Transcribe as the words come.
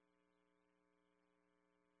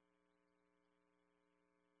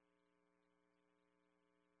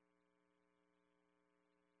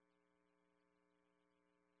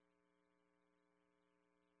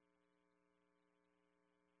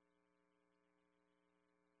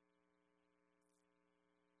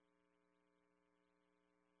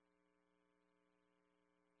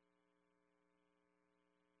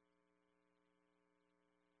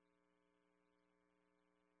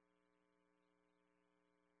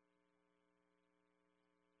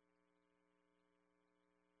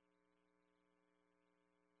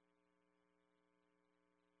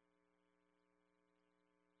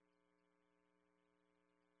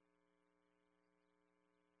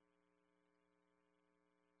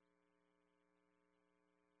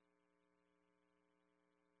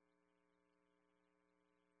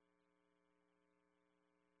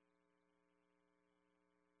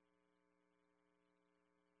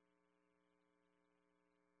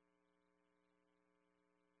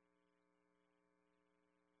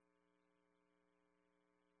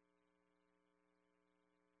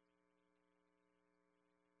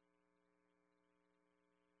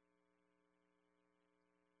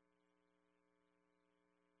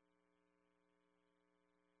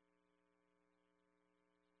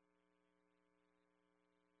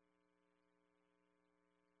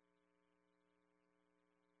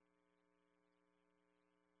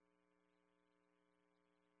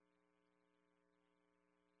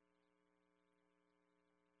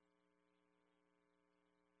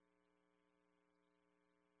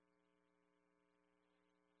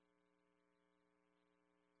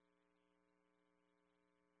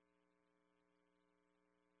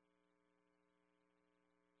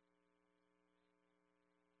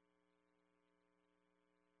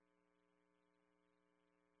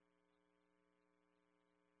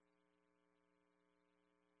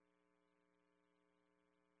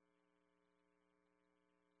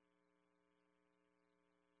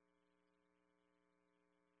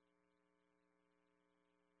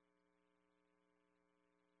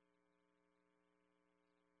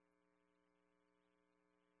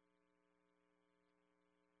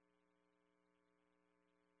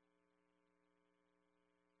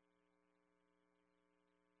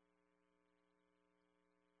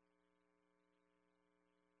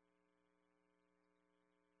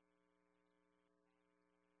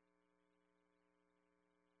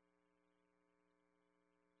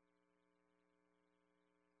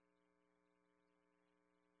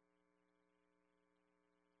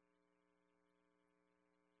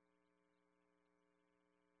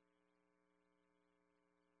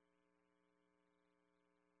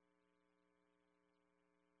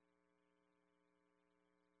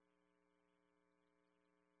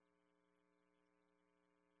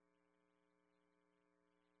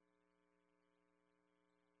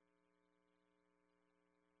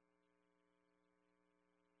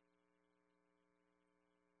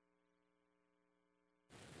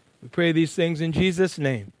We pray these things in Jesus'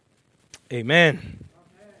 name. Amen.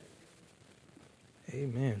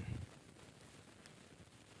 Amen.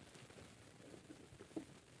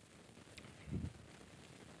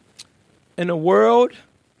 In a world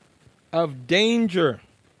of danger,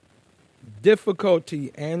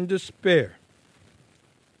 difficulty, and despair,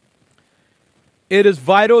 it is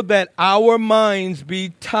vital that our minds be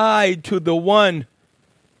tied to the one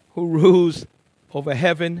who rules over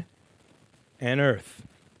heaven and earth.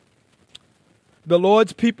 The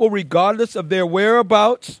Lord's people, regardless of their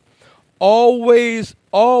whereabouts, always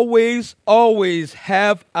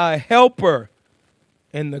have a helper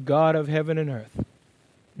in the God of heaven and earth,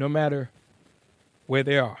 no matter where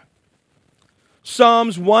they are.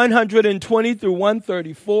 Psalms 120 through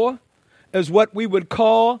 134 is what we would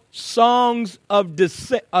call songs of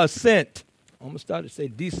ascent. I almost started to say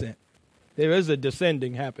descent. There is a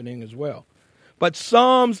descending happening as well. But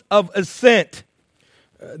Psalms of Ascent.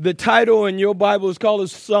 The title in your Bible is called a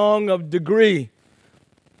Song of Degree.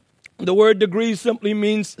 The word degree simply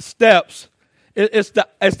means steps. It's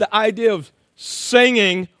the idea of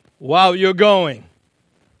singing while you're going.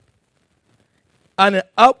 An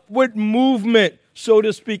upward movement, so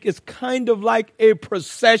to speak. It's kind of like a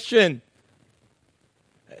procession.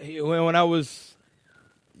 When I was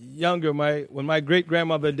younger, when my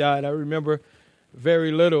great-grandmother died, I remember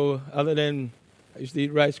very little other than I used to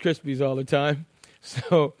eat Rice Krispies all the time.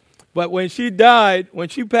 But when she died, when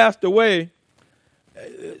she passed away,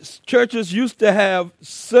 churches used to have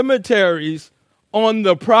cemeteries on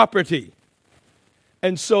the property.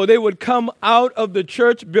 And so they would come out of the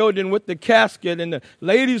church building with the casket, and the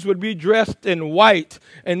ladies would be dressed in white,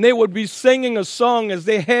 and they would be singing a song as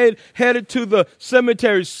they headed to the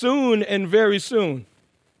cemetery. Soon and very soon,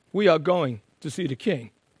 we are going to see the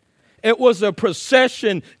King. It was a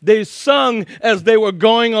procession. They sung as they were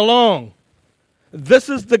going along. This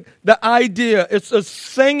is the idea. It's a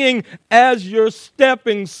singing as you're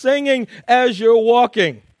stepping, singing as you're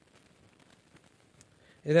walking.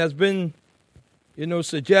 It has been,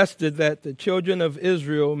 suggested that the children of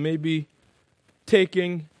Israel may be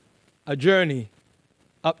taking a journey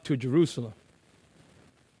up to Jerusalem.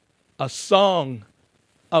 A song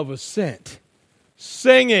of ascent,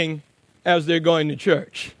 singing as they're going to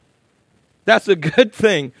church. That's a good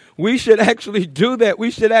thing. We should actually do that. We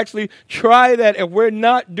should actually try that if we're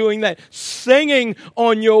not doing that. Singing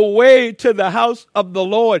on your way to the house of the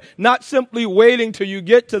Lord, not simply waiting till you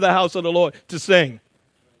get to the house of the Lord to sing.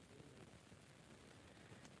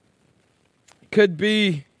 Could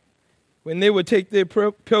be when they would take their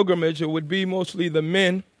pilgrimage, it would be mostly the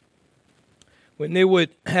men. When they would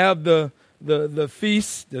have the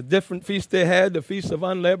feasts, the different feasts they had, the Feast of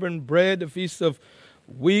Unleavened Bread, the Feast of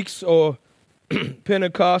Weeks, or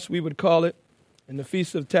Pentecost, we would call it, and the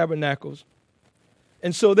Feast of Tabernacles.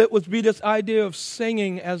 And so that would be this idea of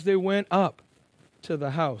singing as they went up to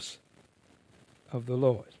the house of the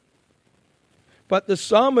Lord. But the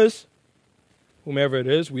psalmist, whomever it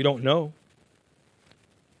is, we don't know,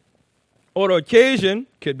 or the occasion,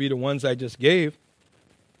 could be the ones I just gave,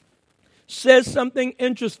 says something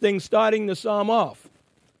interesting starting the psalm off.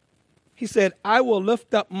 He said, I will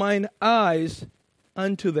lift up mine eyes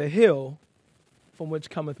unto the hill from which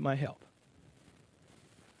cometh my help.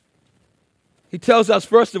 He tells us,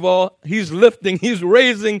 first of all, he's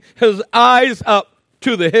raising his eyes up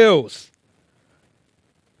to the hills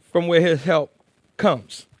from where his help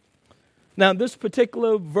comes. Now, this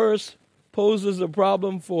particular verse poses a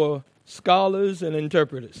problem for scholars and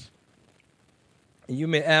interpreters. And you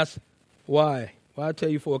may ask, why? Well, I'll tell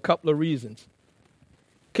you for a couple of reasons.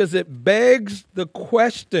 Because it begs the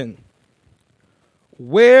question,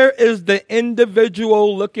 where is the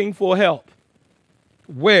individual looking for help?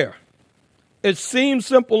 Where? It seems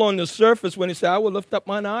simple on the surface when he said, I will lift up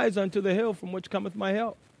mine eyes unto the hill from which cometh my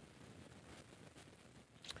help.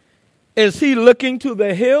 Is he looking to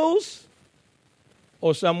the hills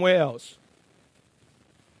or somewhere else?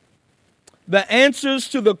 The answers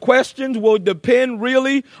to the questions will depend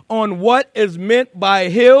really on what is meant by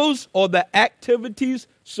hills or the activities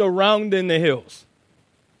surrounding the hills.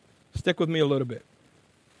 Stick with me a little bit.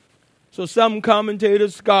 So some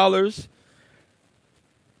commentators, scholars,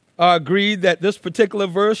 agreed that this particular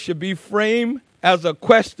verse should be framed as a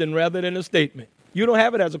question rather than a statement. You don't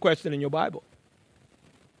have it as a question in your Bible.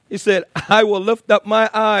 He said, I will lift up my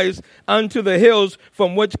eyes unto the hills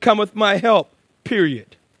from which cometh my help,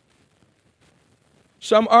 period.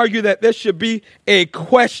 Some argue that this should be a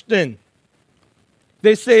question.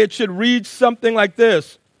 They say it should read something like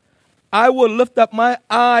this. I will lift up my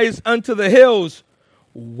eyes unto the hills.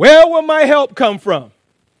 Where will my help come from?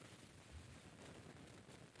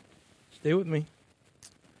 Stay with me.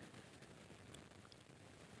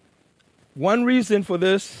 One reason for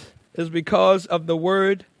this is because of the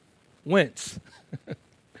word whence.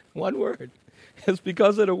 One word. It's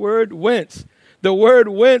because of the word whence. The word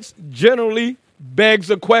whence generally begs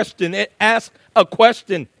a question. It asks a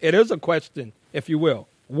question. It is a question, if you will.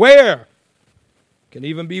 Where? Can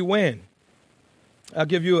even be when. I'll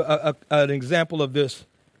give you an example of this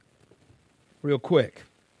real quick.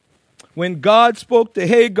 When God spoke to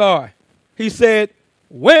Hagar, he said,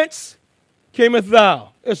 whence camest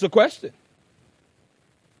thou? It's a question.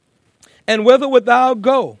 And whither wilt thou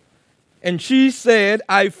go? And she said,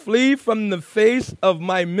 I flee from the face of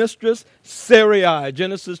my mistress Sarai.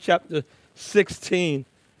 Genesis chapter 16,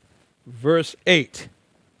 verse 8.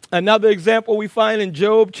 Another example we find in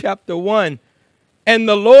Job chapter 1. And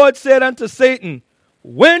the Lord said unto Satan,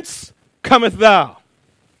 whence comest thou?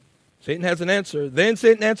 Satan has an answer. Then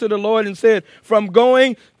Satan answered the Lord and said, from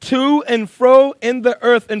going to and fro in the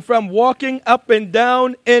earth and from walking up and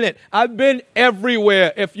down in it. I've been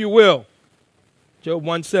everywhere, if you will. Job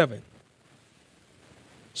 1:7.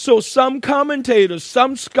 So some commentators,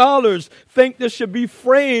 some scholars think this should be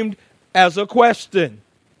framed as a question.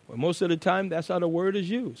 Well, most of the time, that's how the word is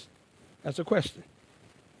used. That's a question.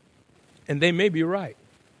 And they may be right.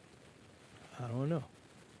 I don't know.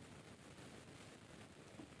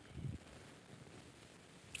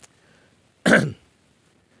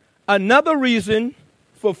 Another reason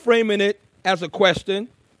for framing it as a question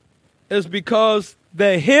is because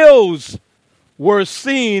the hills were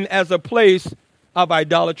seen as a place of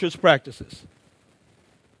idolatrous practices.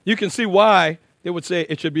 You can see why they would say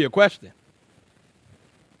it should be a question.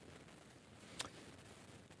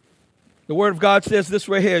 The Word of God says this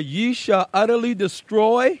right here, ye shall utterly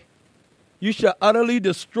destroy,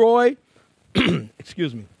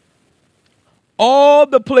 excuse me, all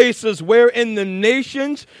the places wherein the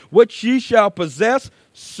nations which ye shall possess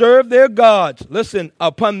serve their gods. Listen,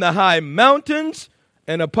 upon the high mountains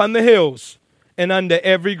and upon the hills and under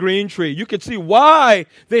every green tree. You can see why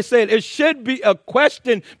they said it should be a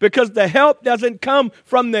question, because the help doesn't come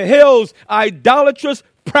from the hills. Idolatrous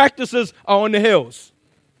practices are on the hills.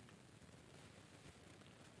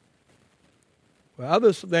 Well,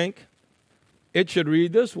 others think it should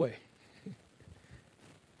read this way.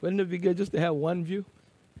 Wouldn't it be good just to have one view?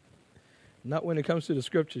 Not when it comes to the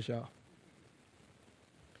scriptures, y'all.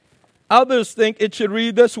 Others think it should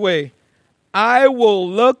read this way. I will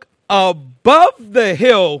look above the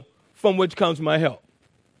hill from which comes my help.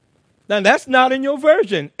 Now, that's not in your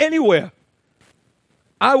version anywhere.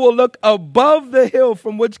 I will look above the hill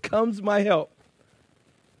from which comes my help.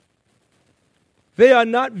 They are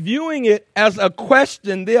not viewing it as a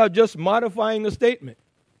question. They are just modifying the statement.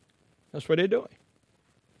 That's what they're doing.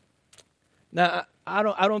 Now, I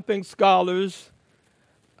don't think scholars,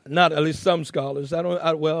 not at least some scholars, I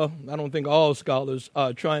don't think all scholars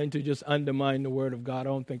are trying to just undermine the Word of God. I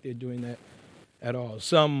don't think they're doing that at all.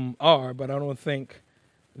 Some are, but I don't think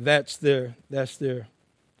that's their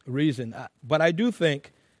reason. But I do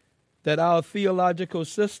think that our theological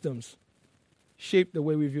systems shape the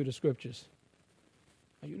way we view the Scriptures.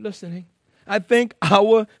 Are you listening? I think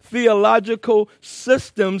our theological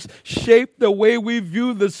systems shape the way we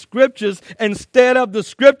view the Scriptures instead of the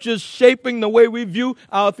Scriptures shaping the way we view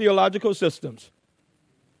our theological systems.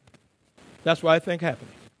 That's what I think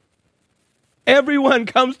happening. Everyone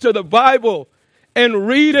comes to the Bible and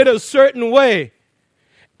read it a certain way.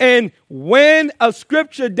 And when a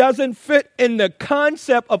Scripture doesn't fit in the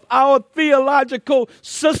concept of our theological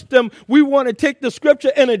system, we want to take the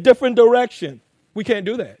Scripture in a different direction. We can't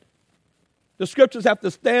do that. The Scriptures have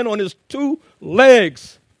to stand on its two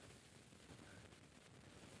legs,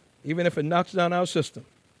 even if it knocks down our system.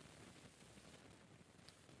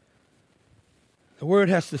 The Word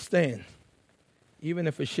has to stand, even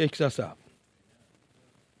if it shakes us up.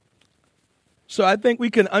 So I think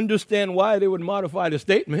we can understand why they would modify the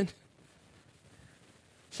statement,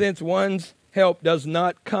 since one's help does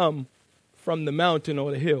not come from the mountain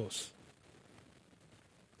or the hills.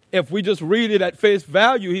 If we just read it at face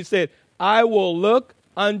value, he said, I will look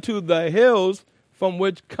unto the hills from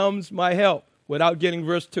which comes my help, without getting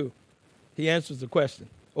verse 2. He answers the question,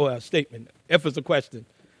 or a statement, if it's a question.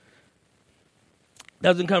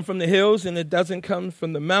 Doesn't come from the hills, and it doesn't come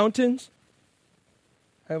from the mountains.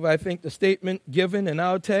 However, I think the statement given in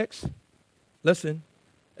our text, listen,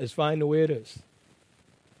 is fine the way it is.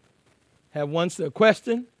 Have one say a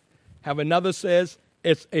question, have another says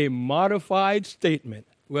it's a modified statement.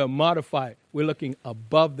 We're modified. We're looking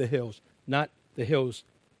above the hills, not the hills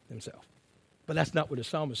themselves. But that's not what the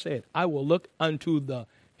psalmist said. I will look unto the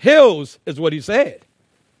hills, is what he said.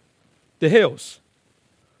 The hills.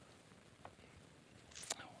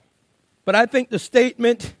 But I think the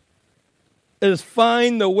statement is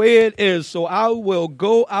fine the way it is, so I will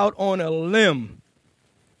go out on a limb.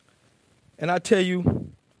 And I tell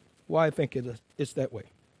you why I think it's that way.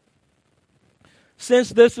 Since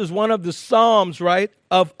this is one of the Psalms, right,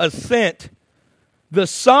 of ascent, the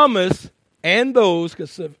psalmist and those,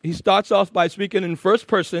 because he starts off by speaking in first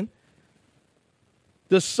person,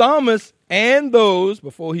 the psalmist and those,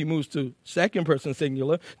 before he moves to second person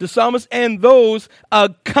singular, the psalmist and those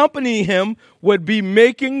accompanying him would be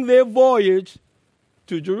making their voyage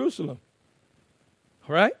to Jerusalem.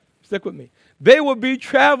 All right? Stick with me. They would be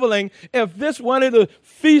traveling, if this one of the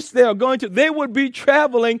feasts they are going to, they would be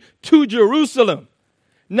traveling to Jerusalem.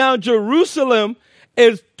 Now, Jerusalem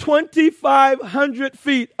is 2,500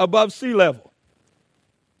 feet above sea level.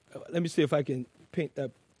 Let me see if I can paint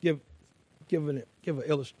that, give an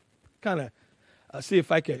illustration, kind of see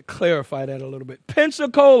if I can clarify that a little bit.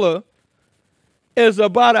 Pensacola is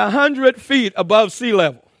about 100 feet above sea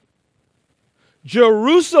level.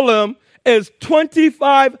 Jerusalem is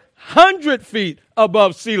 2,500 feet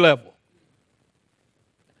above sea level.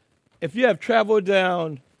 If you have traveled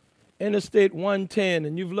down Interstate 110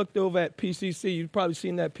 and you've looked over at PCC, you've probably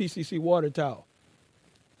seen that PCC water tower.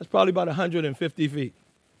 That's probably about 150 feet.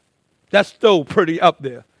 That's still pretty up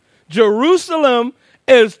there. Jerusalem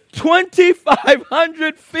is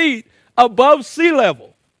 2,500 feet above sea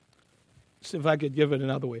level. See if I could give it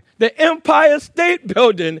another way. The Empire State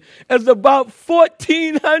Building is about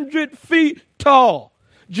 1,400 feet tall.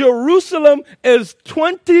 Jerusalem is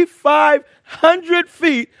 2,500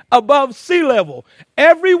 feet above sea level.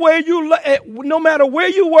 Everywhere you look, no matter where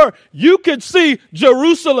you were, you could see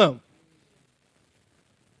Jerusalem.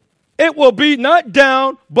 It will be not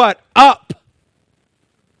down, but up.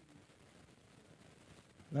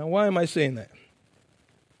 Now, why am I saying that?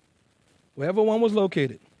 Wherever one was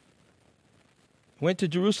located, went to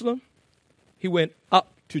Jerusalem, he went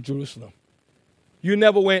up to Jerusalem. You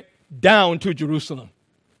never went down to Jerusalem.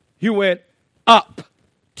 You went up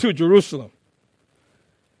to Jerusalem.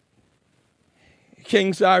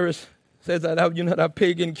 King Cyrus says that, that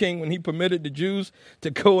pagan king, when he permitted the Jews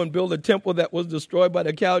to go and build a temple that was destroyed by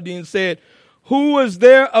the Chaldeans, said, "Who is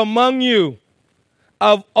there among you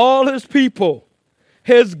of all his people?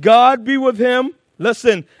 His God be with him,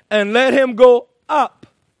 listen, and let him go up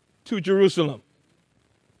to Jerusalem,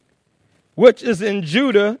 which is in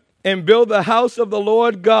Judah, and build the house of the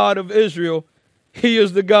Lord God of Israel. He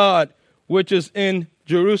is the God which is in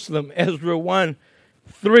Jerusalem." Ezra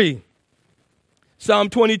 1:3. Psalm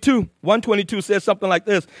 122 says something like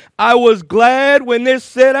this: "I was glad when they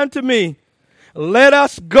said unto me, let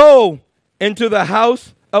us go into the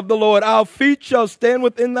house of the Lord. Our feet shall stand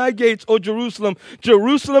within thy gates, O Jerusalem."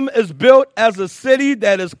 Jerusalem is built as a city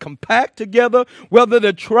that is compact together, whether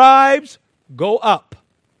the tribes go up.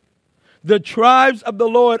 The tribes of the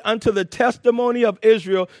Lord unto the testimony of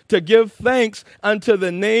Israel, to give thanks unto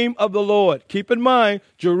the name of the Lord. Keep in mind,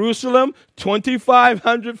 Jerusalem,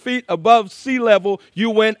 2,500 feet above sea level,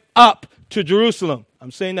 you went up to Jerusalem.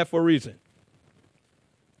 I'm saying that for a reason.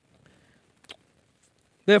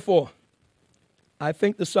 Therefore, I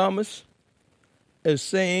think the psalmist is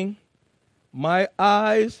saying, my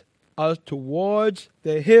eyes are towards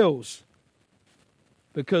the hills,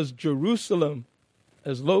 because Jerusalem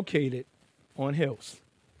is located on hills.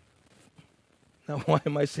 Now, why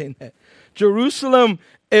am I saying that? Jerusalem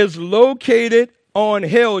is located on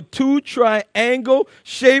hill, two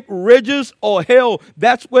triangle-shaped ridges or hill.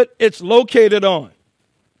 That's what it's located on.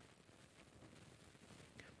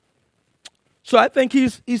 So I think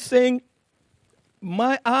he's saying,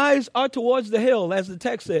 my eyes are towards the hill, as the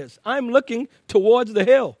text says. I'm looking towards the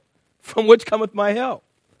hill from which cometh my help.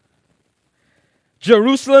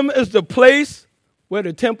 Jerusalem is the place where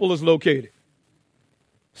the temple is located.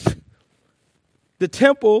 The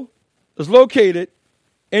temple is located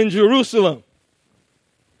in Jerusalem.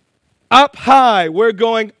 Up high, we're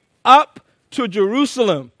going up to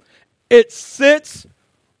Jerusalem. It sits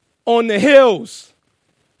on the hills.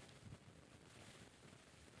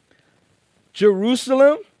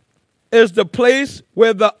 Jerusalem is the place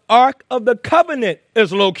where the Ark of the Covenant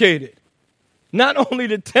is located. Not only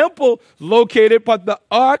the temple located, but the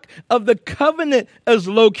Ark of the Covenant is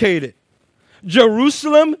located.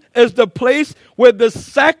 Jerusalem is the place where the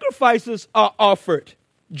sacrifices are offered.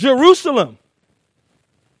 Jerusalem.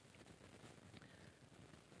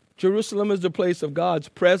 Jerusalem is the place of God's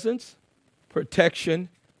presence, protection,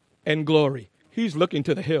 and glory. He's looking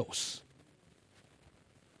to the hills.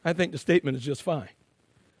 I think the statement is just fine.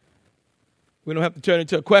 We don't have to turn it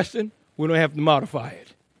into a question. We don't have to modify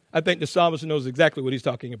it. I think the psalmist knows exactly what he's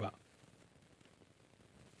talking about.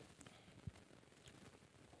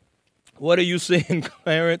 What are you seeing,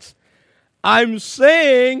 Clarence? I'm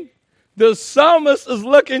saying the psalmist is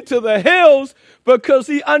looking to the hills because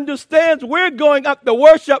he understands we're going up to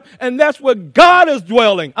worship, and that's where God is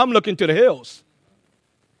dwelling. I'm looking to the hills.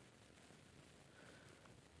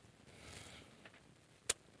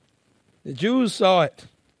 The Jews saw it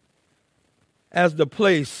as the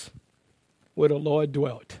place where the Lord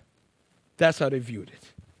dwelt. That's how they viewed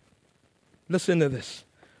it. Listen to this.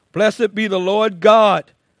 Blessed be the Lord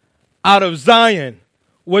God out of Zion,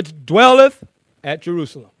 which dwelleth at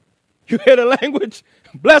Jerusalem. You hear the language?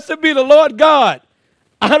 Blessed be the Lord God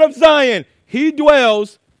out of Zion. He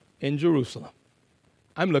dwells in Jerusalem.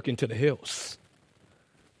 I'm looking to the hills.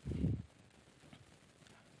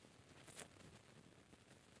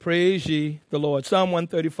 Praise ye the Lord. Psalm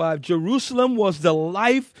 135. Jerusalem was the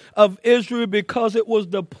life of Israel because it was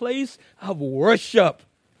the place of worship.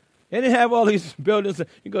 They didn't have all these buildings.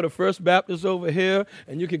 You go to First Baptist over here,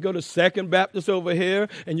 and you could go to Second Baptist over here,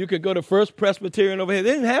 and you could go to First Presbyterian over here.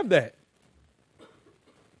 They didn't have that.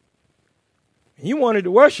 And you wanted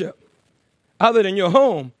to worship other than your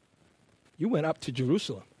home, you went up to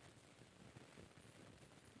Jerusalem.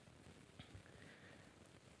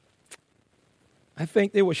 I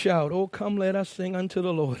think they would shout, "Oh, come, let us sing unto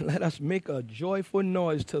the Lord. Let us make a joyful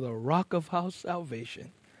noise to the rock of our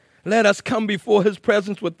salvation. Let us come before his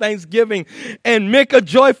presence with thanksgiving and make a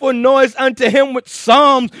joyful noise unto him with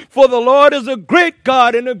psalms. For the Lord is a great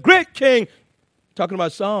God and a great King." Talking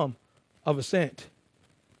about Psalm of Ascent.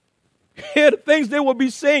 Here are the things they will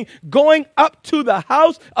be saying, going up to the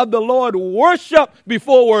house of the Lord, worship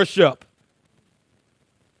before worship.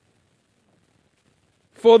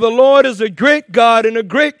 For the Lord is a great God and a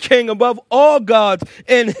great King above all gods.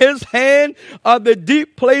 In his hand are the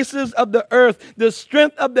deep places of the earth. The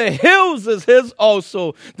strength of the hills is his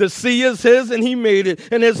also. The sea is his and he made it.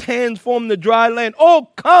 And his hands formed the dry land. Oh,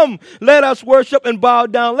 come, let us worship and bow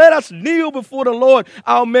down. Let us kneel before the Lord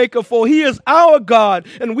our Maker. For he is our God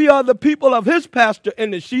and we are the people of his pasture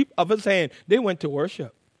and the sheep of his hand. They went to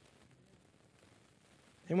worship.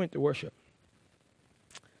 They went to worship.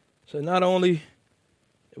 So not only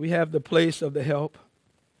we have the place of the help.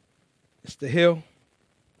 It's the hill.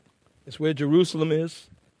 It's where Jerusalem is.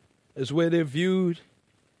 It's where they viewed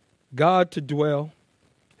God to dwell,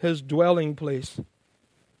 his dwelling place.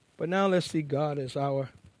 But now let's see God as our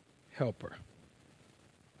helper.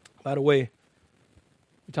 By the way,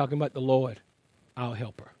 we're talking about the Lord, our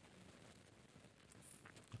helper.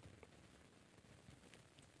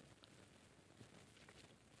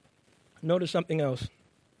 Notice something else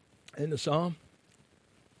in the psalm.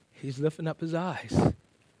 He's lifting up his eyes.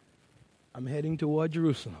 I'm heading toward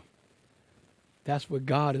Jerusalem. That's where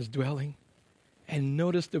God is dwelling. And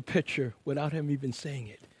notice the picture without him even saying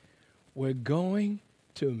it. We're going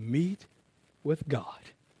to meet with God.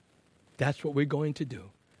 That's what we're going to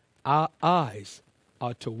do. Our eyes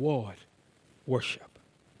are toward worship.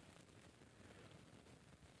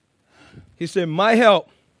 He said, my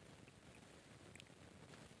help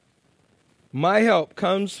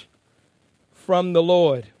comes from the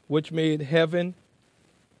Lord, which made heaven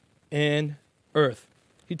and earth.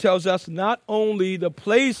 He tells us not only the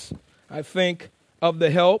place, I think, of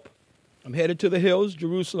the help. I'm headed to the hills,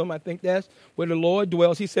 Jerusalem. I think that's where the Lord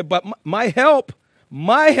dwells. He said, but my help,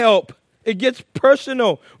 it gets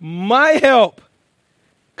personal. My help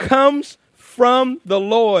comes from the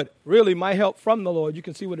Lord. Really, my help from the Lord. You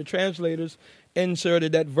can see where the translators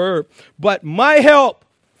inserted that verb. But my help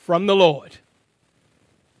from the Lord,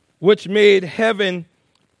 which made heaven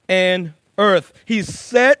and earth. He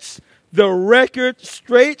sets the record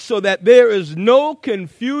straight so that there is no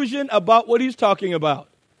confusion about what he's talking about.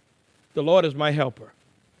 The Lord is my helper.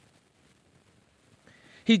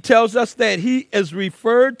 He tells us that he is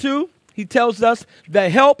referred to. He tells us the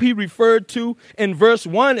help he referred to in verse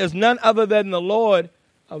 1 is none other than the Lord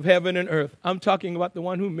of heaven and earth. I'm talking about the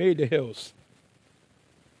one who made the hills.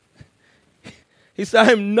 He said,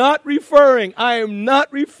 I am not referring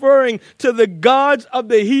to the gods of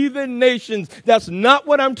the heathen nations. That's not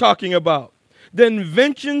what I'm talking about. The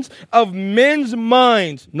inventions of men's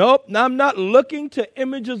minds. Nope, I'm not looking to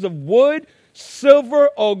images of wood, silver,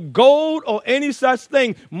 or gold, or any such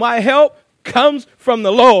thing. My help comes from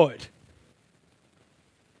the Lord.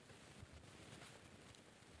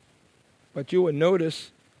 But you will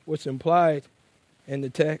notice what's implied in the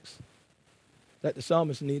text, that the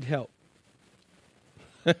psalmist needs help.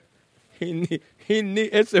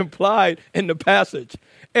 It's implied in the passage.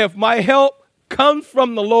 If my help comes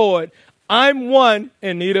from the Lord, I'm one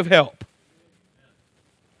in need of help.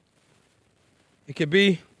 It could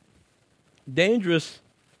be dangerous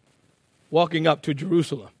walking up to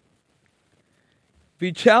Jerusalem.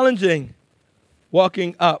 Be challenging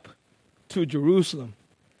walking up to Jerusalem,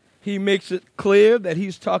 he makes it clear that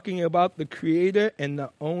he's talking about the creator and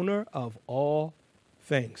the owner of all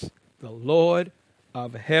things, the Lord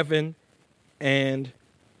of heaven and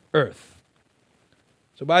earth.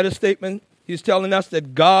 So by this statement, he's telling us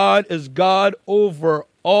that God is God over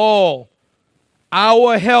all.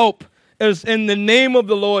 Our help is in the name of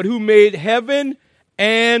the Lord who made heaven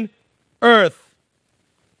and earth.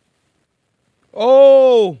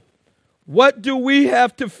 Oh, what do we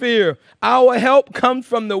have to fear? Our help comes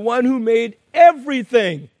from the one who made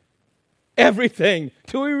everything. Everything.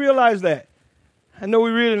 Do we realize that? I know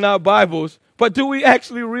we read it in our Bibles, but do we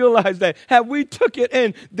actually realize that? Have we took it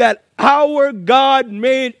in that our God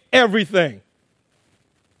made everything?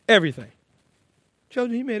 Everything.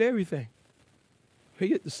 Children, he made everything. We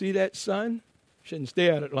get to see that sun. Shouldn't stay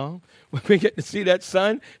at it long. When we get to see that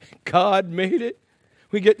sun, God made it.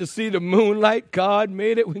 We get to see the moonlight. God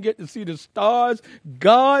made it. We get to see the stars.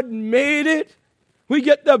 God made it. We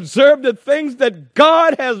get to observe the things that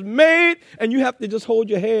God has made. And you have to just hold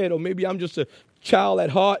your head. Or maybe I'm just a child at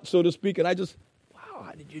heart, so to speak. And I just, wow,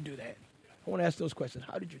 how did you do that? I want to ask those questions.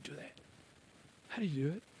 How did you do that? How did you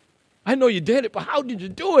do it? I know you did it, but how did you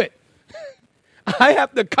do it? I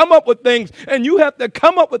have to come up with things, and you have to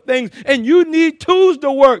come up with things, and you need tools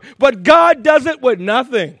to work. But God does it with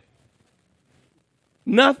nothing.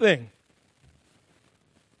 Nothing.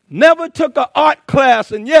 Never took an art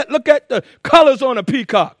class, and yet look at the colors on a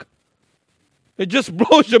peacock. It just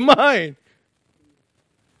blows your mind.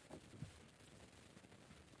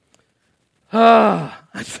 I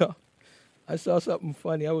saw something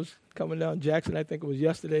funny. I was coming down Jackson, I think it was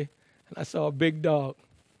yesterday, and I saw a big dog.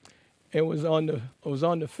 It was on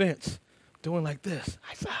the fence doing like this.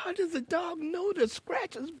 I said, how does the dog know to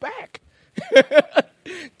scratch his back?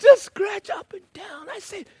 Just scratch up and down. I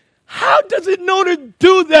said, how does it know to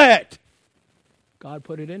do that? God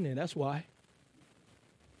put it in there. That's why.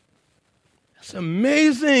 That's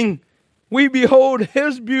amazing. We behold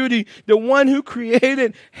his beauty, the one who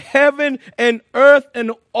created heaven and earth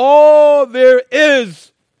and all there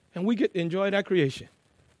is. And we get to enjoy that creation.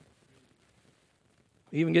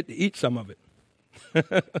 We even get to eat some of it.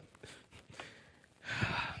 What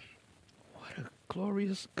a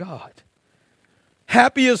glorious God.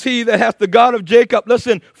 Happy is he that hath the God of Jacob,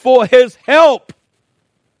 listen, for his help,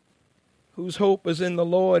 whose hope is in the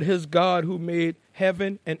Lord, his God who made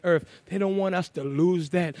heaven and earth. They don't want us to lose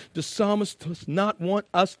that. The psalmist does not want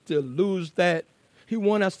us to lose that. He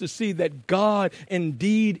wants us to see that God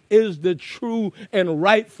indeed is the true and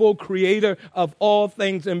rightful creator of all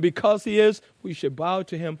things. And because he is, we should bow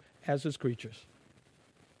to him as his creatures.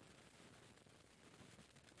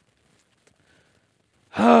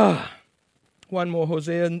 One more,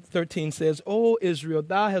 Hosea 13 says, O Israel,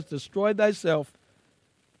 thou hast destroyed thyself.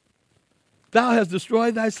 Thou hast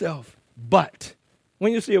destroyed thyself. But,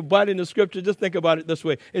 when you see a but in the scripture, just think about it this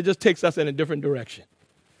way. It just takes us in a different direction.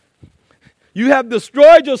 You have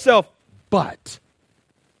destroyed yourself, but,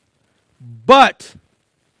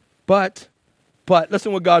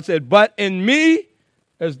 listen what God said, but in me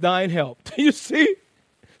is thine help. You see?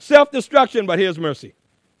 Self-destruction, but here's mercy.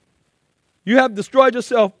 You have destroyed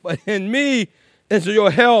yourself, but in me is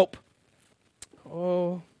your help.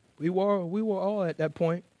 Oh, we were all at that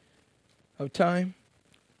point of time.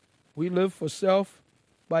 We lived for self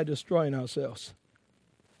by destroying ourselves.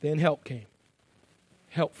 Then help came.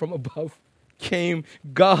 Help from above came.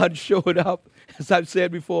 God showed up, as I've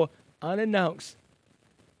said before, unannounced,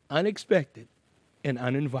 unexpected, and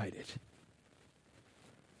uninvited.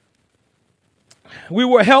 We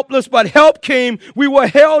were helpless, but help came. We were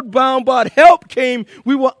held bound, but help came.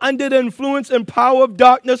 We were under the influence and power of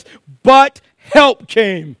darkness, but help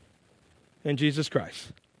came in Jesus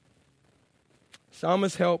Christ.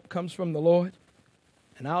 Psalmist's help comes from the Lord,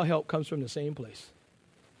 and our help comes from the same place.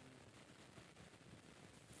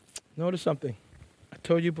 Notice something. I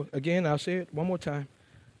told you, but again, I'll say it one more time.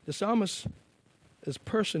 The psalmist is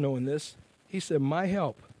personal in this. He said, my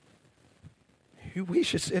help. We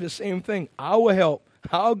should say the same thing. Our help,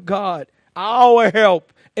 our God, our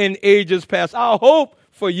help in ages past, our hope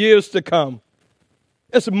for years to come.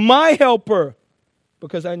 It's my helper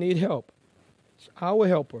because I need help. It's our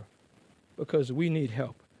helper because we need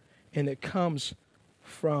help. And it comes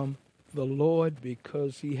from the Lord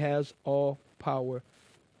because he has all power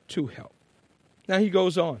to help. Now he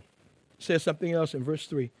goes on, says something else in verse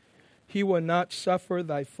 3. He will not suffer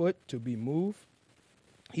thy foot to be moved.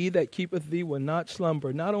 He that keepeth thee will not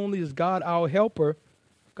slumber. Not only is God our helper,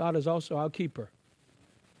 God is also our keeper.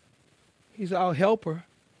 He's our helper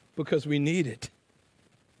because we need it,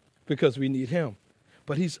 because we need him.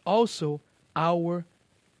 But he's also our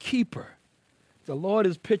keeper. The Lord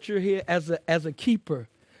is pictured here as a keeper.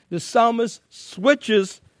 The psalmist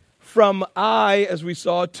switches from I, as we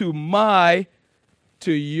saw, to my,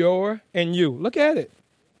 to your, and you. Look at it.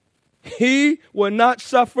 He will not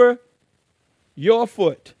suffer your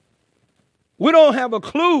foot. We don't have a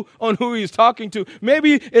clue on who he's talking to.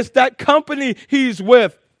 Maybe it's that company he's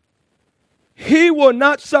with. He will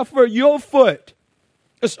not suffer your foot.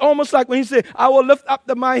 It's almost like when he said, I will lift up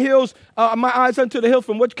my eyes unto the hill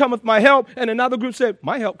from which cometh my help. And another group said,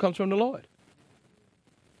 my help comes from the Lord,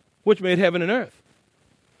 which made heaven and earth.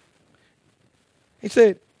 He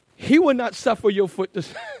said, he will not suffer your foot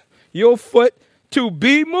to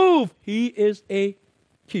be moved. He is a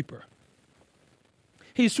keeper.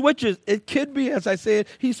 He switches. It could be, as I said,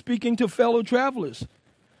 he's speaking to fellow travelers,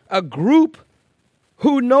 a group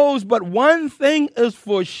who knows but one thing is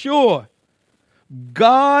for sure.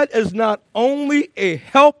 God is not only a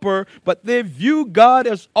helper, but they view God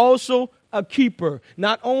as also a keeper.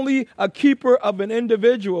 Not only a keeper of an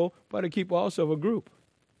individual, but a keeper also of a group.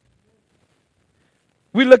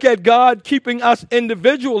 We look at God keeping us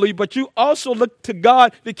individually, but you also look to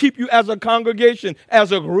God to keep you as a congregation,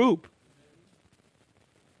 as a group.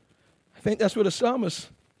 I think that's what the psalmist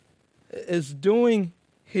is doing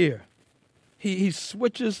here. He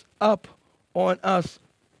switches up on us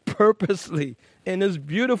purposely, and it's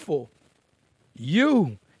beautiful.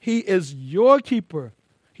 He is your keeper.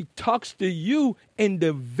 He talks to you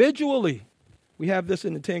individually. We have this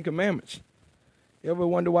in the Ten Commandments. You ever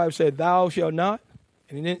wonder why it said, thou shalt not?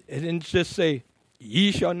 And it didn't just say,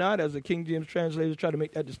 ye shall not, as the King James translators try to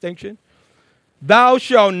make that distinction. Thou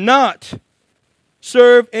shalt not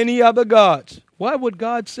serve any other gods. Why would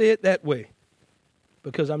God say it that way?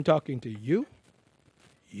 Because I'm talking to you,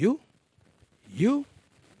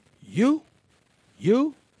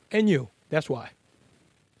 and you. That's why.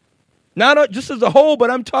 Not just as a whole,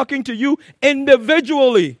 but I'm talking to you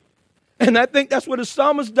individually. And I think that's what the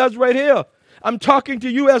psalmist does right here. I'm talking to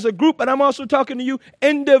you as a group, but I'm also talking to you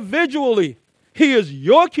individually. He is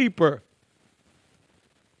your keeper.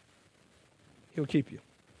 He'll keep you.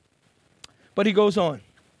 But he goes on.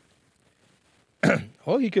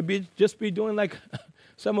 Or he could just be doing like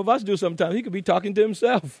some of us do sometimes. He could be talking to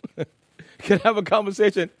himself. He could have a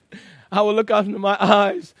conversation. I will look out into my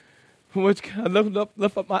eyes, from which I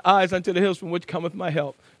lift up my eyes unto the hills from which cometh my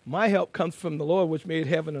help. My help comes from the Lord which made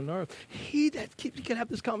heaven and earth. He that keeps, you can have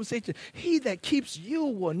this conversation. He that keeps you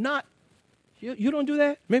will not. You don't do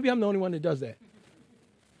that? Maybe I'm the only one that does that.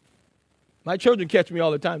 My children catch me all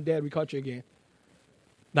the time. Dad, we caught you again.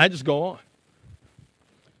 And I just go on.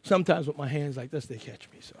 Sometimes with my hands like this, they catch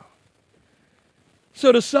me.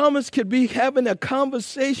 So the psalmist could be having a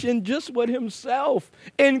conversation just with himself,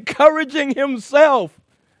 encouraging himself,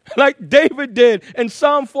 like David did in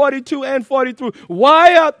Psalm 42 and 43.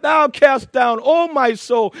 Why art thou cast down, O my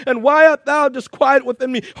soul, and why art thou disquieted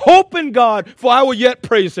within me? Hope in God, for I will yet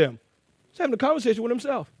praise him. He's having a conversation with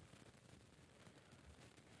himself.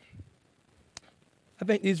 I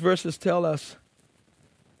think these verses tell us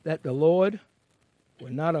that the Lord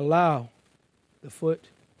will not allow the foot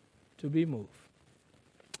to be moved.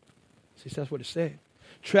 See, that's what it said.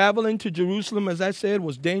 Traveling to Jerusalem, as I said,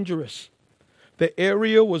 was dangerous. The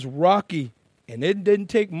area was rocky, and it didn't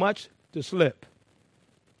take much to slip.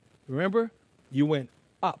 Remember? You went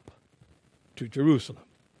up to Jerusalem,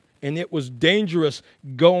 and it was dangerous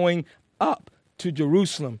going up to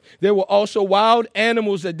Jerusalem. There were also wild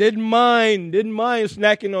animals that didn't mind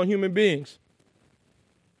snacking on human beings.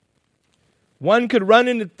 One could run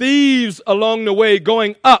into thieves along the way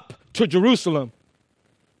going up to Jerusalem.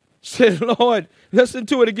 Said, Lord, listen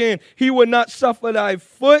to it again. He will not suffer thy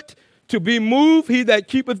foot to be moved. He that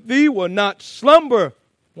keepeth thee will not slumber.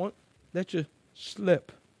 Won't let you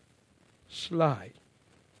slide.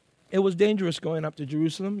 It was dangerous going up to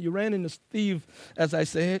Jerusalem. You ran into thieves, as I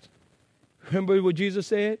said. Remember what Jesus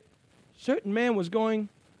said? Certain man was going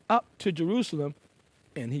up to Jerusalem,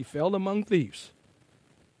 and he fell among thieves.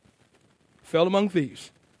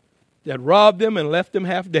 That robbed them and left them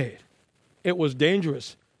half dead. It was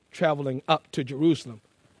dangerous traveling up to Jerusalem.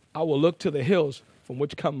 I will look to the hills from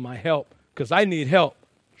which come my help, because I need help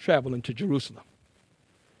traveling to Jerusalem.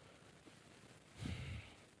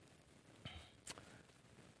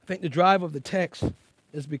 I think the drive of the text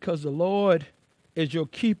is because the Lord is your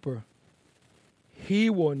keeper. He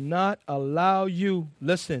will not allow you,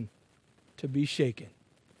 listen, to be shaken.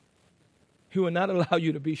 He will not allow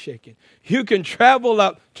you to be shaken. You can travel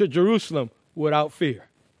up to Jerusalem without fear.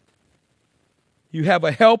 You have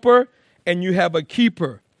a helper and you have a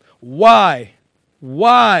keeper. Why?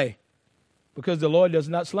 Because the Lord does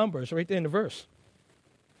not slumber. It's right there in the verse.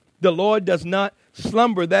 The Lord does not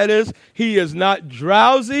slumber. That is, he is not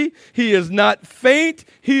drowsy, he is not faint,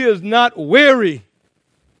 he is not weary.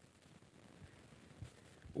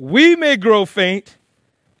 We may grow faint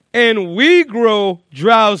and we grow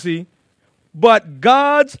drowsy, but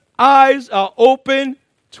God's eyes are open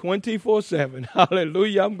 24/7.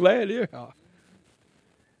 Hallelujah. I'm glad you are.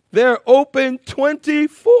 They're open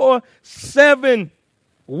 24/7.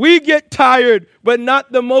 We get tired, but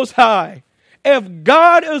not the Most High. If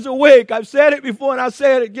God is awake, I've said it before and I'll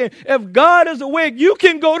say it again. If God is awake, you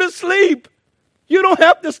can go to sleep. You don't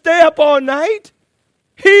have to stay up all night.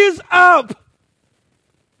 He's up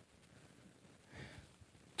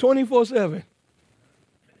 24/7.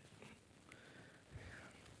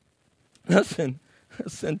 Listen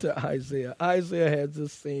to Isaiah. Isaiah has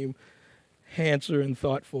this same answer and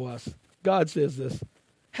thought for us. God says this,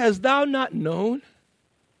 "Hast thou not known?"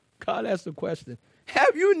 God asks the question,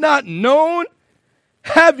 have you not known?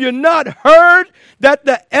 Have you not heard that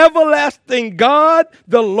the everlasting God,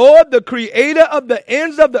 the Lord, the creator of the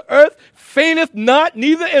ends of the earth, fainteth not,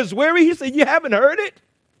 neither is weary? He said, you haven't heard it?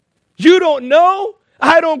 You don't know?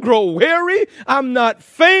 I don't grow weary. I'm not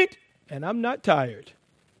faint, and I'm not tired.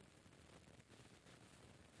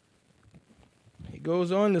 He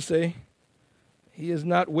goes on to say, he is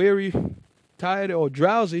not weary, tired, or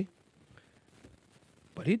drowsy,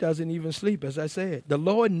 but he doesn't even sleep, as I said. The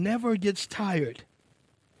Lord never gets tired.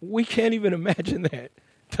 We can't even imagine that.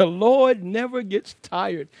 The Lord never gets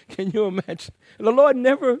tired. Can you imagine? The Lord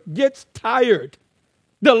never gets tired.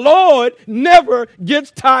 The Lord never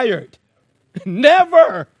gets tired.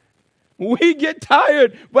 Never. We get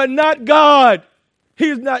tired, but not God.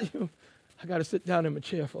 He's not. I got to sit down in my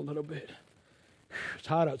chair for a little bit. It's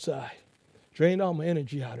hot outside. Drained all my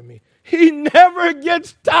energy out of me. He never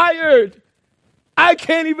gets tired. I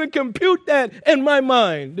can't even compute that in my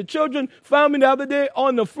mind. The children found me the other day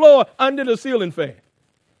on the floor under the ceiling fan.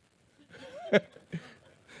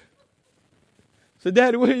 So,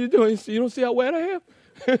 Daddy, what are you doing? You don't see how wet I am?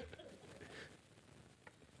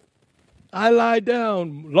 I lie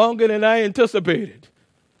down longer than I anticipated.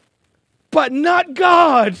 But not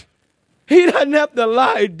God. He doesn't have to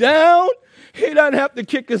lie down. He doesn't have to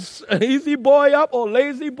kick his easy boy up or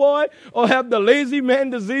lazy boy or have the lazy man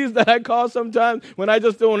disease that I call sometimes when I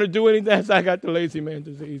just don't want to do anything. I got the lazy man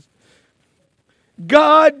disease.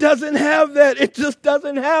 God doesn't have that. It just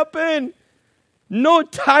doesn't happen. No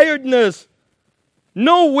tiredness,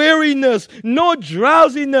 no weariness, no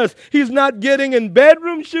drowsiness. He's not getting in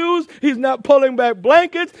bedroom shoes. He's not pulling back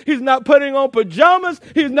blankets. He's not putting on pajamas.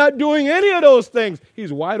 He's not doing any of those things.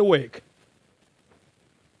 He's wide awake.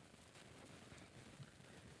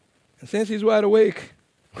 And since he's wide awake,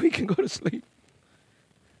 we can go to sleep.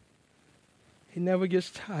 He never gets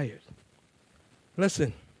tired.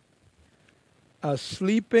 Listen, a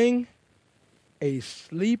sleeping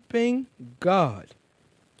God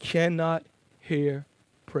cannot hear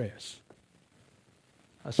prayers.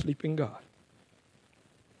 A sleeping God.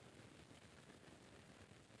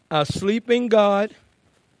 A sleeping God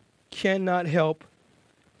cannot help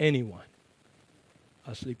anyone.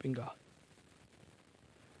 A sleeping God.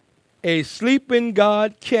 A sleeping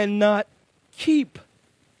God cannot keep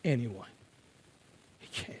anyone. He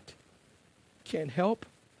can't. Can't help.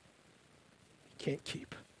 Can't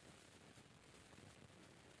keep.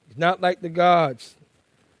 He's not like the gods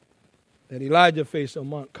that Elijah faced on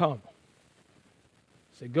Mount Carmel.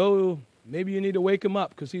 He said, go, maybe you need to wake him up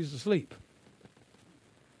because he's asleep.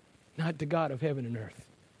 Not the God of heaven and earth.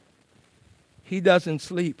 He doesn't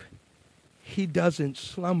sleep. He doesn't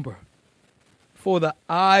slumber. For the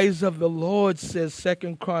eyes of the Lord, says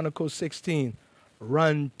 2 Chronicles 16,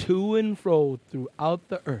 run to and fro throughout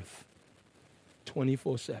the earth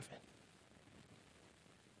 24/7.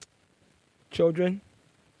 Children,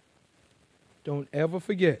 don't ever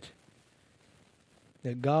forget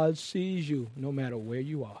that God sees you no matter where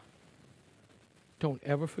you are. Don't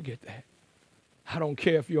ever forget that. I don't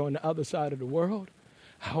care if you're on the other side of the world.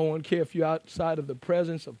 I don't care if you're outside of the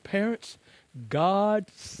presence of parents. God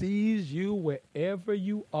sees you wherever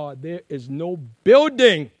you are. There is no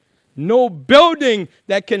building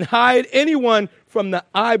that can hide anyone from the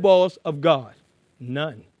eyeballs of God.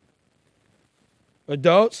 None.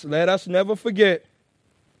 Adults, let us never forget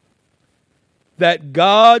that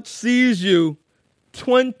God sees you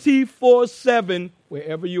 24/7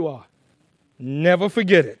 wherever you are. Never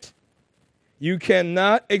forget it. You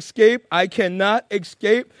cannot escape, I cannot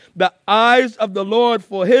escape the eyes of the Lord,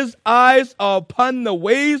 for his eyes are upon the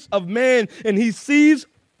ways of man, and he sees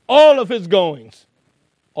all of his goings.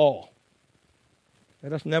 All.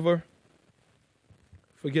 Let us never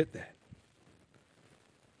forget that.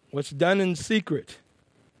 What's done in secret,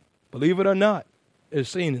 believe it or not, is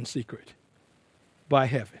seen in secret by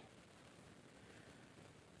heaven.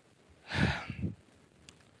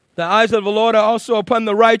 The eyes of the Lord are also upon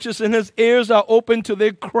the righteous, and his ears are open to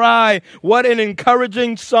their cry. What an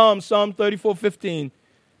encouraging psalm, Psalm 34:15.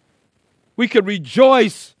 We could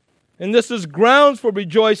rejoice, and this is grounds for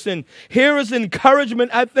rejoicing. Here is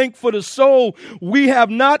encouragement, I think, for the soul. We have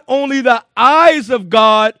not only the eyes of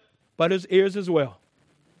God, but his ears as well.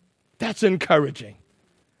 That's encouraging.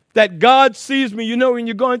 That God sees me. You know, when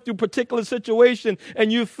you're going through a particular situation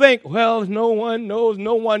and you think, well, no one knows,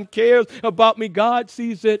 no one cares about me. God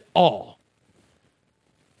sees it all.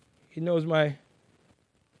 He knows my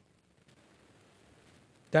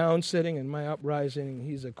down sitting and my uprising, and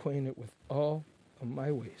he's acquainted with all of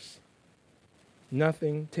my ways.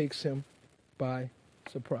 Nothing takes him by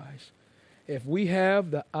surprise. If we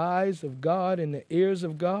have the eyes of God and the ears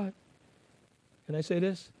of God, can I say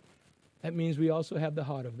this? That means we also have the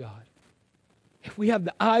heart of God. If we have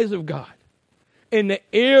the eyes of God and the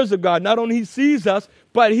ears of God, not only he sees us,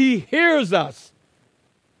 but he hears us.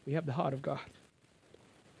 We have the heart of God.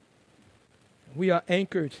 We are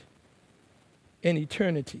anchored in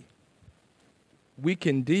eternity. We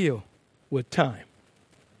can deal with time.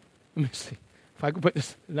 Let me see if I can put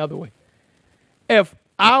this another way. If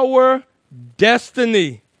our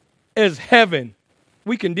destiny is heaven,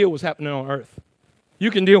 we can deal with what's happening on earth.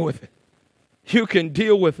 You can deal with it. You can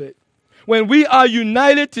deal with it. When we are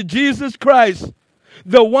united to Jesus Christ,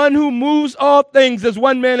 the one who moves all things, as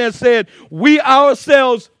one man has said, we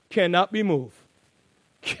ourselves cannot be moved.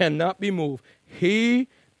 Cannot be moved. He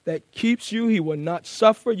that keeps you, he will not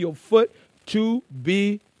suffer your foot to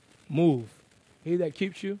be moved. He that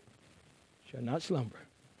keeps you shall not slumber.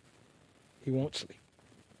 He won't sleep.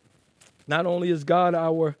 Not only is God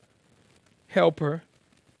our helper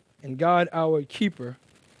and God our keeper,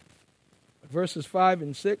 verses 5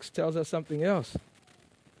 and 6 tells us something else.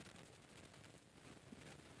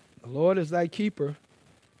 The Lord is thy keeper.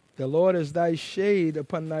 The Lord is thy shade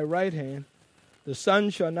upon thy right hand. The sun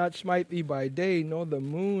shall not smite thee by day, nor the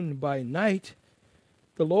moon by night.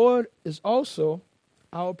 The Lord is also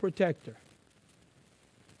our protector.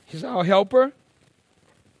 He's our helper.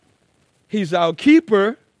 He's our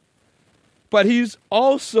keeper. But he's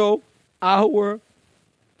also our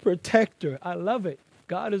protector. I love it.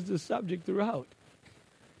 God is the subject throughout.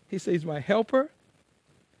 He says, he's my helper,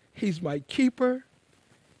 he's my keeper,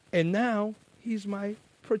 and now he's my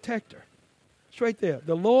protector. It's right there.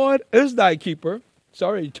 The Lord is thy keeper. It's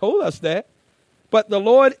already told us that. But the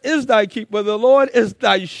Lord is thy keeper. The Lord is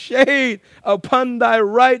thy shade upon thy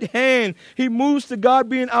right hand. He moves to God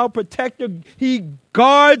being our protector. He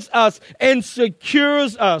guards us and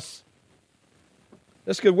secures us.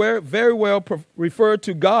 This could very well refer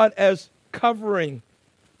to God as covering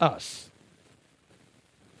us.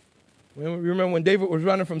 Remember when David was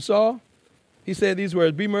running from Saul? He said these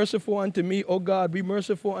words, be merciful unto me, O God, be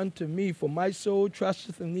merciful unto me, for my soul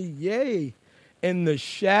trusteth in thee. Yea, in the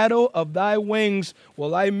shadow of thy wings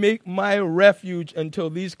will I make my refuge until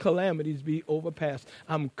these calamities be overpassed.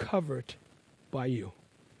 I'm covered by you.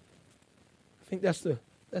 I think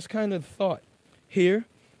that's kind of the thought here.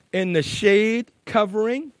 In the shade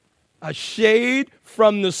covering, a shade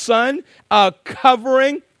from the sun, a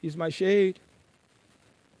covering. He's my shade.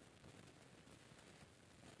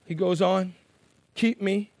 He goes on, keep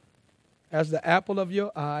me as the apple of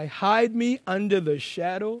your eye. Hide me under the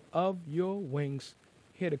shadow of your wings.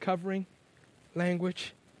 Hear the covering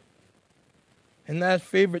language. And that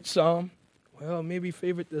favorite psalm, well, maybe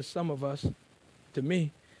favorite to some of us, to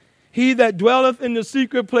me. He that dwelleth in the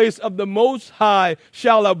secret place of the Most High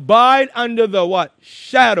shall abide under the what?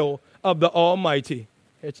 Shadow of the Almighty.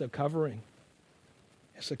 It's a covering.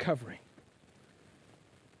 It's a covering.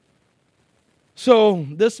 So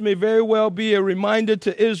this may very well be a reminder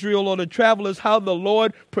to Israel or the travelers how the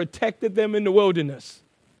Lord protected them in the wilderness.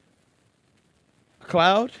 A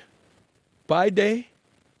cloud by day,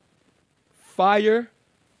 fire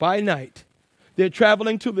by night. They're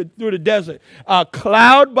traveling through the desert. A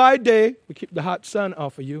cloud by day will keep the hot sun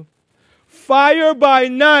off of you. Fire by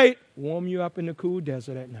night, warm you up in the cool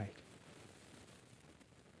desert at night.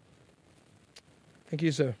 I think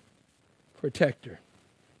he's a protector.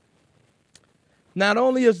 Not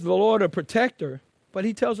only is the Lord a protector, but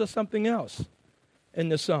he tells us something else in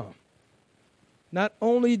the psalm. Not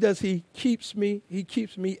only does he keeps me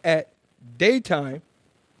at daytime.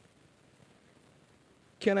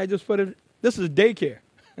 Can I just put it? This is daycare.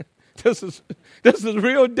 This is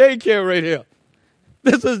real daycare right here.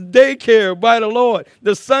 This is daycare by the Lord.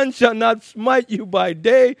 The sun shall not smite you by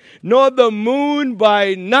day, nor the moon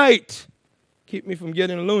by night. Keep me from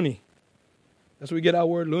getting loony. That's where we get our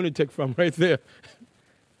word lunatic from right there.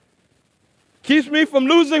 Keeps me from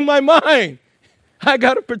losing my mind. I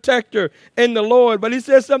got a protector in the Lord. But he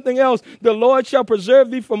says something else. The Lord shall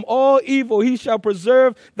preserve thee from all evil. He shall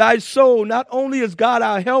preserve thy soul. Not only is God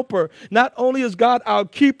our helper, not only is God our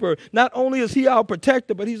keeper, not only is he our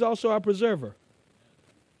protector, but he's also our preserver.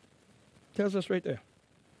 Tells us right there.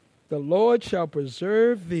 The Lord shall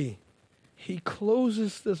preserve thee. He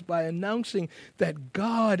closes this by announcing that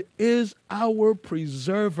God is our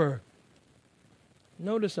preserver.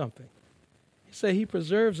 Notice something. He said he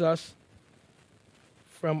preserves us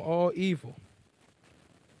from all evil.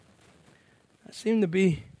 That seemed to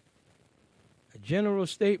be a general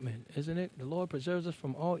statement, isn't it? The Lord preserves us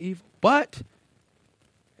from all evil. But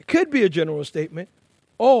it could be a general statement,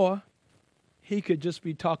 or he could just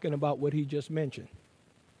be talking about what he just mentioned.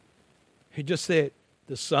 He just said,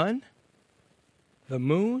 the sun, the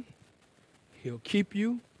moon, he'll keep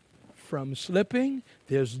you from slipping.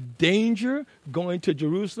 There's danger going to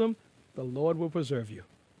Jerusalem. The Lord will preserve you.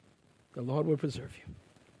 The Lord will preserve you.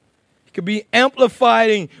 He could be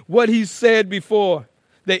amplifying what he said before.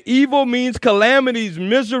 The evil means calamities,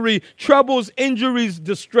 misery, troubles, injuries,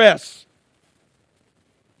 distress.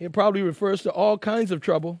 It probably refers to all kinds of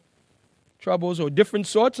troubles or different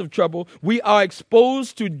sorts of trouble. We are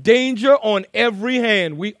exposed to danger on every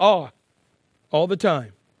hand. We are. All the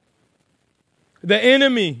time. The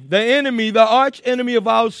enemy, the arch enemy of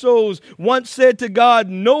our souls once said to God,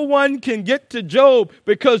 no one can get to Job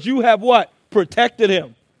because you have what? Protected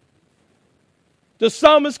him. The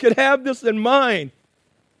psalmist could have this in mind.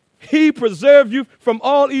 He preserved you from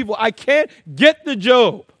all evil. I can't get to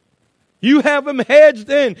Job. You have him hedged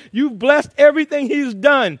in. You've blessed everything he's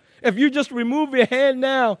done. If you just remove your hand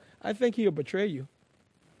now, I think he'll betray you.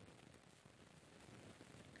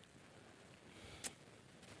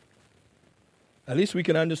 At least we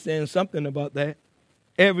can understand something about that.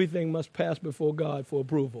 Everything must pass before God for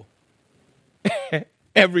approval.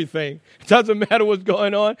 Everything. Doesn't matter what's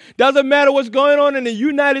going on. Doesn't matter what's going on in the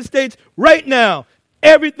United States right now.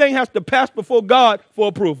 Everything has to pass before God for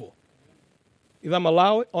approval. If I'm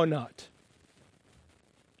allowed it or not.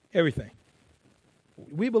 Everything.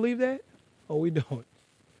 We believe that or we don't?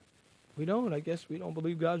 We don't. I guess we don't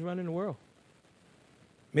believe God's running the world.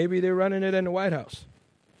 Maybe they're running it in the White House.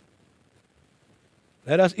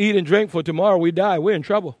 Let us eat and drink, for tomorrow we die. We're in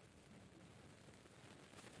trouble.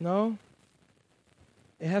 No.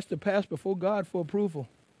 It has to pass before God for approval.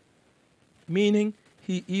 Meaning,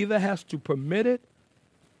 he either has to permit it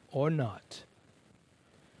or not.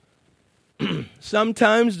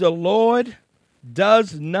 Sometimes the Lord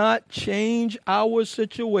does not change our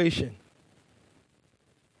situation.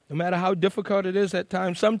 No matter how difficult it is at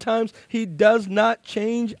times, sometimes he does not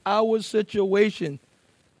change our situation.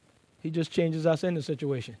 He just changes us in the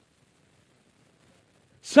situation.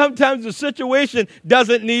 Sometimes the situation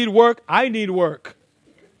doesn't need work. I need work.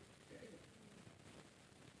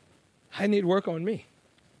 I need work on me.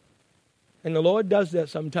 And the Lord does that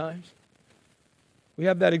sometimes. We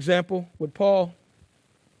have that example with Paul.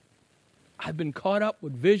 I've been caught up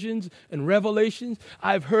with visions and revelations.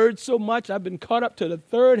 I've heard so much. I've been caught up to the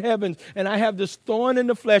third heavens, and I have this thorn in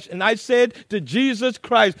the flesh. And I said to Jesus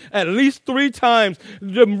Christ at least 3 times,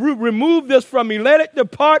 remove this from me. Let it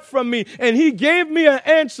depart from me. And he gave me an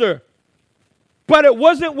answer. But it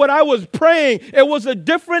wasn't what I was praying. It was a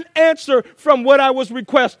different answer from what I was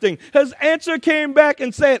requesting. His answer came back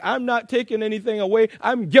and said, I'm not taking anything away.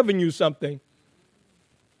 I'm giving you something.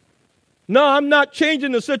 No, I'm not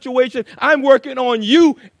changing the situation. I'm working on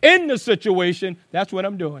you in the situation. That's what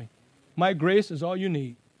I'm doing. My grace is all you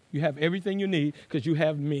need. You have everything you need because you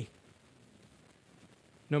have me.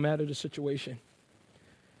 No matter the situation.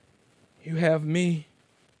 You have me.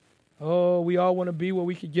 Oh, we all want to be where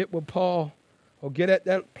we could get with Paul or get at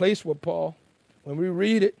that place with Paul. When we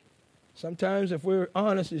read it, sometimes if we're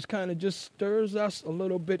honest, it kind of just stirs us a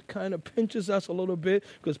little bit, kind of pinches us a little bit,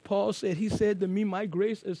 because Paul said, he said to me, my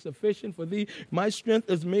grace is sufficient for thee. My strength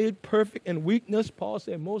is made perfect in weakness. Paul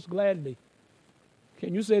said, most gladly.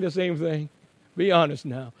 Can you say the same thing? Be honest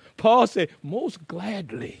now. Paul said, most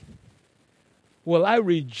gladly will I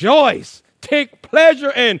rejoice, take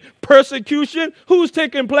pleasure in persecution. Who's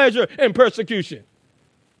taking pleasure in persecution?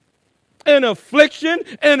 In affliction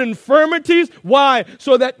and infirmities. Why?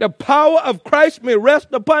 So that the power of Christ may rest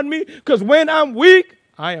upon me. Because when I'm weak,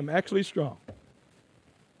 I am actually strong.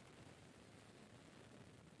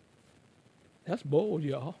 That's bold,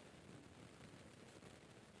 y'all.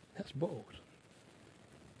 That's bold.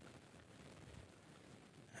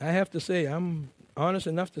 I have to say, I'm honest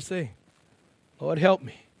enough to say, Lord, help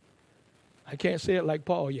me. I can't say it like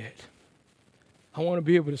Paul yet. I want to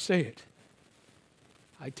be able to say it.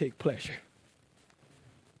 I take pleasure.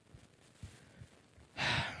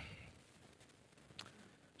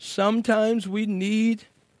 sometimes we need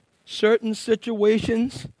certain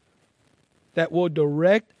situations that will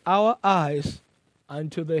direct our eyes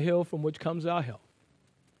unto the hill from which comes our help.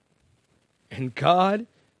 And God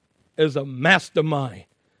is a mastermind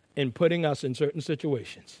in putting us in certain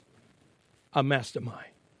situations. A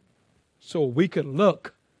mastermind. So we can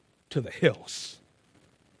look to the hills.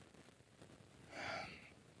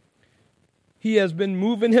 He has been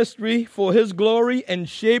moving history for his glory and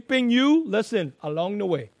shaping you, listen, along the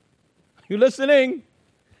way. You listening?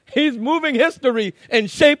 He's moving history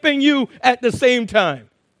and shaping you at the same time.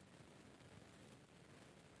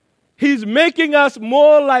 He's making us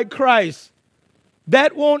more like Christ.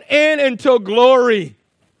 That won't end until glory.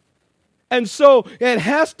 And so it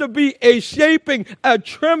has to be a shaping, a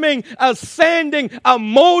trimming, a sanding, a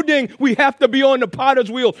molding. We have to be on the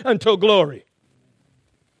potter's wheel until glory.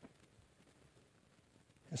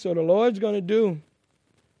 And so the Lord's going to do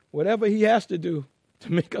whatever he has to do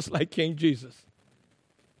to make us like King Jesus.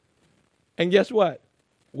 And guess what?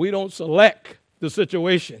 We don't select the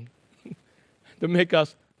situation to make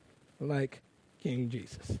us like King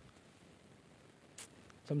Jesus.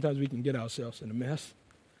 Sometimes we can get ourselves in a mess.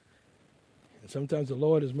 And sometimes the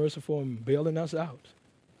Lord is merciful in bailing us out.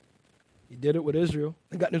 He did it with Israel.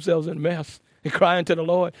 They got themselves in a mess. They cry unto the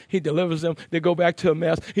Lord. He delivers them. They go back to a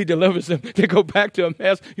mess. He delivers them. They go back to a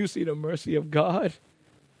mess. You see the mercy of God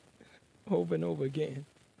over and over again.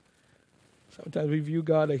 Sometimes we view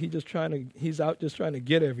God like he's out just trying to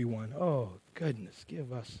get everyone. Oh, goodness,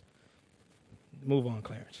 give us. Move on,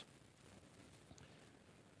 Clarence.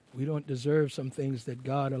 We don't deserve some things that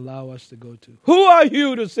God allow us to go to. Who are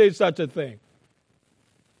you to say such a thing?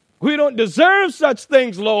 We don't deserve such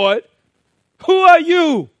things, Lord. Who are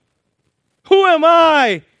you? Who am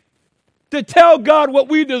I to tell God what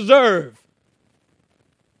we deserve?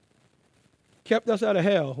 Kept us out of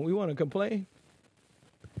hell. We want to complain.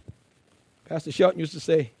 Pastor Shelton used to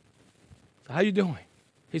say, "How you doing?"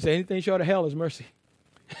 He said, "Anything short of hell is mercy."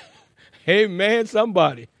 Amen,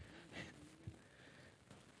 somebody.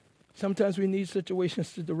 Sometimes we need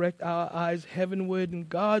situations to direct our eyes heavenward, and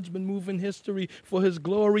God's been moving history for his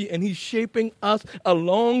glory, and he's shaping us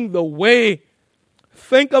along the way.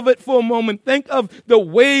 Think of it for a moment. Think of the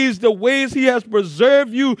ways he has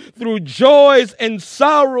preserved you through joys and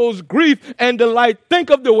sorrows, grief and delight. Think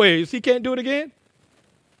of the ways. He can't do it again?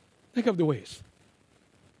 Think of the ways.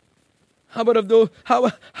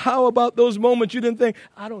 How about those moments you didn't think,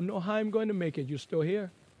 I don't know how I'm going to make it. You're still here.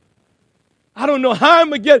 I don't know how I'm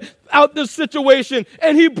going to get out this situation.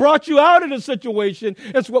 And he brought you out of the situation.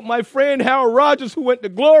 It's what my friend Harold Rogers, who went to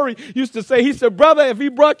glory, used to say. He said, brother, if he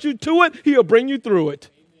brought you to it, he'll bring you through it.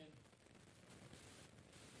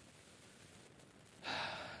 Amen.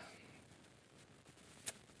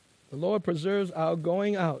 The Lord preserves our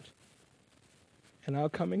going out and our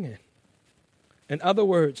coming in. In other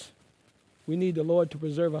words, we need the Lord to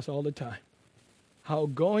preserve us all the time. Our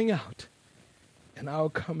going out and our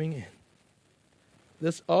coming in.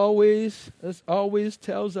 This always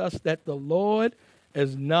tells us that the Lord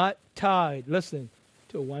is not tied, listen,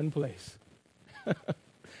 to one place.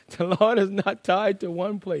 The Lord is not tied to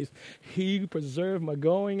one place. He preserved my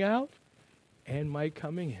going out and my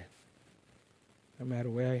coming in, no matter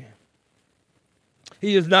where I am.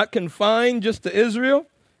 He is not confined just to Israel.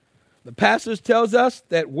 The passage tells us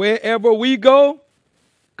that wherever we go,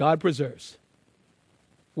 God preserves.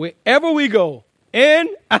 Wherever we go,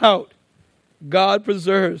 in, out, God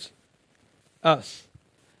preserves us.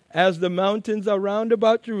 As the mountains are round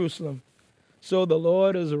about Jerusalem, so the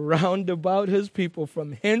Lord is round about his people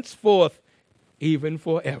from henceforth, even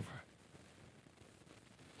forever.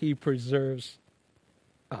 He preserves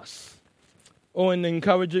us. Oh, an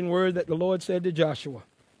encouraging word that the Lord said to Joshua.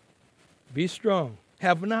 Be strong.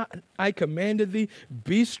 Have not I commanded thee?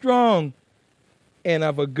 Be strong and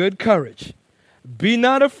of a good courage. Be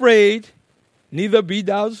not afraid, neither be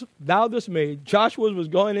thou dismayed. Joshua was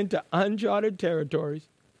going into uncharted territories.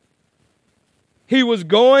 He was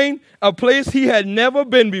going a place he had never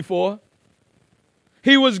been before.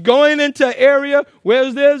 He was going into an area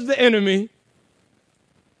where there's the enemy.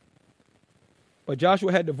 But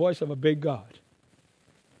Joshua had the voice of a big God.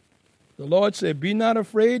 The Lord said, be not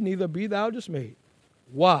afraid, neither be thou dismayed.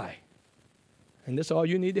 Why? And this is all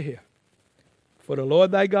you need to hear. For the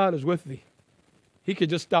Lord thy God is with thee. He could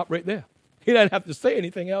just stop right there. He didn't have to say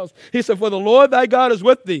anything else. He said, for the Lord thy God is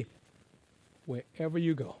with thee wherever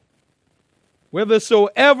you go.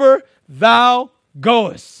 Whithersoever thou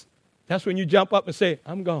goest. That's when you jump up and say,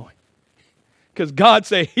 I'm going. Because God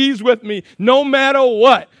said, he's with me no matter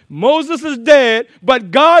what. Moses is dead,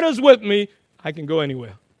 but God is with me. I can go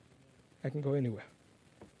anywhere. I can go anywhere.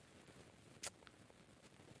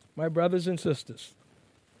 My brothers and sisters,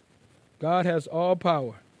 God has all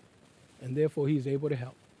power, and therefore He's able to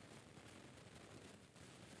help.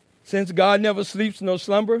 Since God never sleeps nor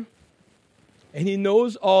slumber, and He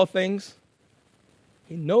knows all things,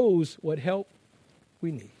 He knows what help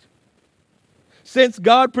we need. Since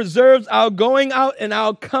God preserves our going out and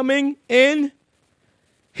our coming in,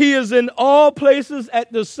 He is in all places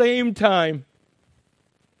at the same time.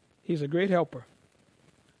 He's a great helper.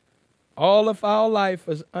 All of our life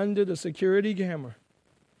is under the security camera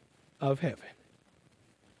of heaven.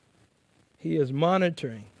 He is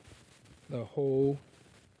monitoring the whole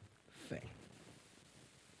thing.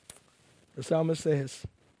 The psalmist says,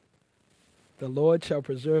 "The Lord shall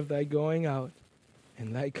preserve thy going out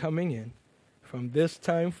and thy coming in from this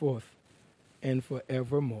time forth and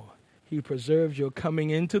forevermore." He preserves your coming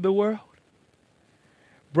into the world,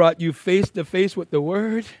 brought you face to face with the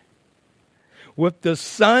Word, with the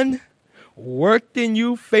Son, worked in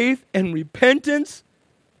you faith and repentance,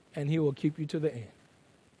 and He will keep you to the end.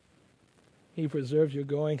 He preserves your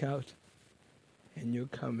going out and your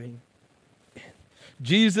coming in.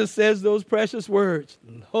 Jesus says those precious words,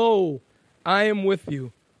 "Lo, I am with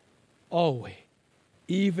you always,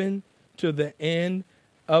 even to the end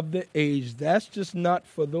of the age." That's just not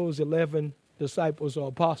for those 11 disciples or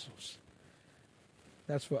apostles.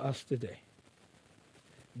 That's for us today.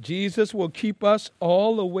 Jesus will keep us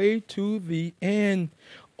all the way to the end.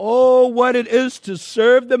 Oh, what it is to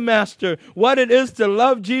serve the Master, what it is to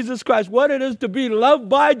love Jesus Christ, what it is to be loved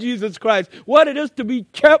by Jesus Christ, what it is to be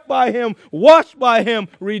kept by Him, washed by Him,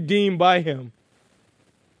 redeemed by Him.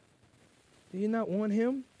 Do you not want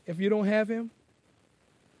Him if you don't have Him?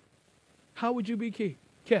 How would you be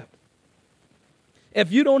kept?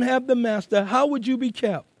 If you don't have the Master, how would you be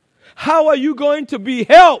kept? How are you going to be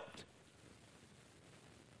helped?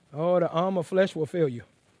 Oh, the arm of flesh will fail you.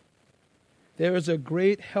 There is a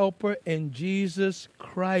great helper in Jesus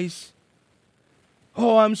Christ.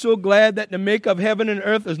 Oh, I'm so glad that the maker of heaven and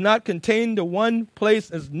earth is not contained in one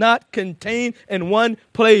place, is not contained in one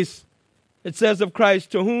place. It says of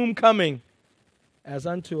Christ, "To whom coming as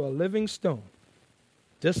unto a living stone,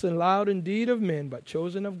 disallowed indeed of men, but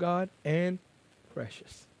chosen of God and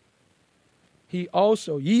precious. Ye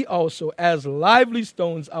also, as lively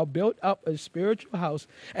stones, are built up a spiritual house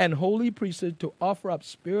and holy priesthood to offer up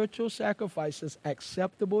spiritual sacrifices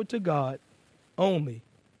acceptable to God only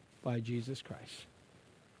by Jesus Christ."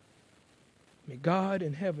 May God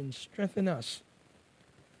in heaven strengthen us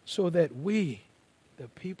so that we, the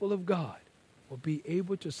people of God, will be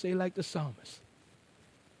able to say like the psalmist,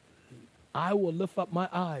 "I will lift up my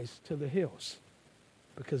eyes to the hills,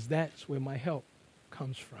 because that's where my help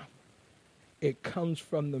comes from." It comes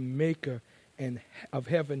from the maker of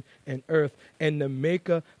heaven and earth. And the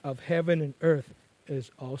maker of heaven and earth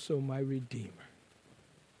is also my Redeemer.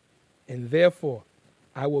 And therefore,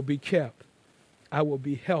 I will be kept. I will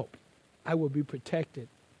be helped. I will be protected.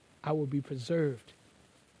 I will be preserved.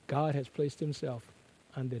 God has placed Himself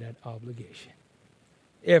under that obligation.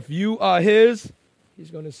 If you are His,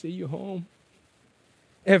 He's going to see you home.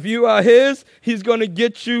 If you are His, He's going to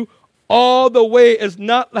get you all the way. It's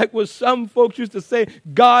not like what some folks used to say,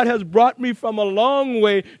 "God has brought me from a long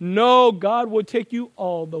way." No, God will take you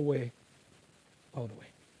all the way. All the way.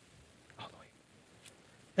 All the way.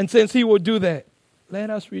 And since He will do that, let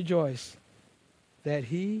us rejoice that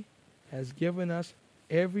He has given us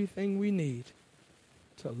everything we need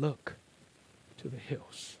to look to the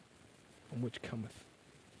hills from which cometh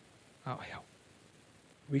our help.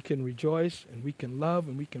 We can rejoice and we can love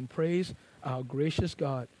and we can praise our gracious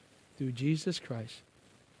God through Jesus Christ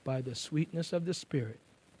by the sweetness of the Spirit,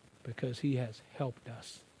 because He has helped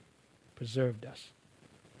us, preserved us,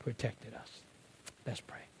 protected us. Let's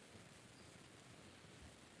pray.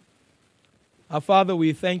 Our Father,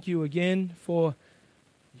 we thank You again for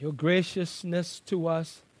Your graciousness to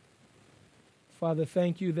us. Father,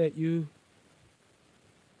 thank You that You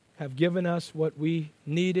have given us what we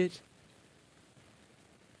needed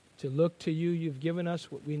to look to You. You've given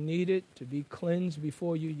us what we needed to be cleansed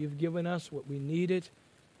before You. You've given us what we needed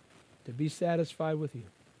to be satisfied with You.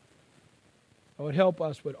 Lord, help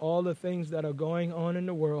us with all the things that are going on in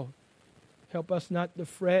the world. Help us not to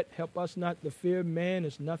fret. Help us not to fear. Man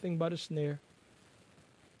is nothing but a snare.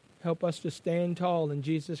 Help us to stand tall in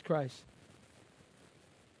Jesus Christ.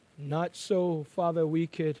 Not so, Father, we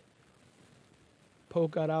could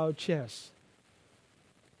poke out our chests,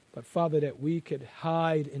 but, Father, that we could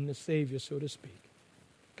hide in the Savior, so to speak.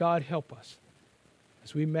 God, help us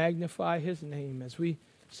as we magnify His name, as we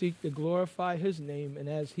seek to glorify His name, and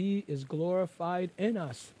as He is glorified in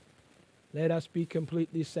us, let us be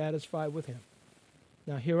completely satisfied with Him.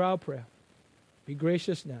 Now, hear our prayer. Be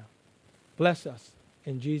gracious now. Bless us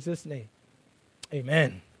in Jesus' name.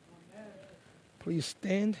 Amen. Please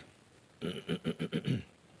stand.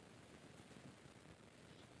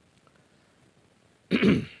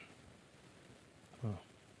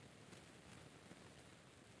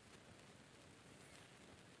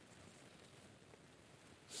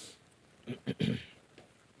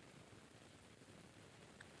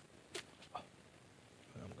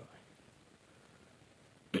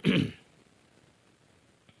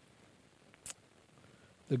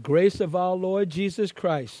 The grace of our Lord Jesus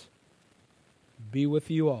Christ be with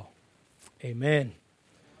you all. Amen.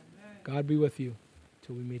 God be with you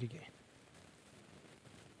till we meet again.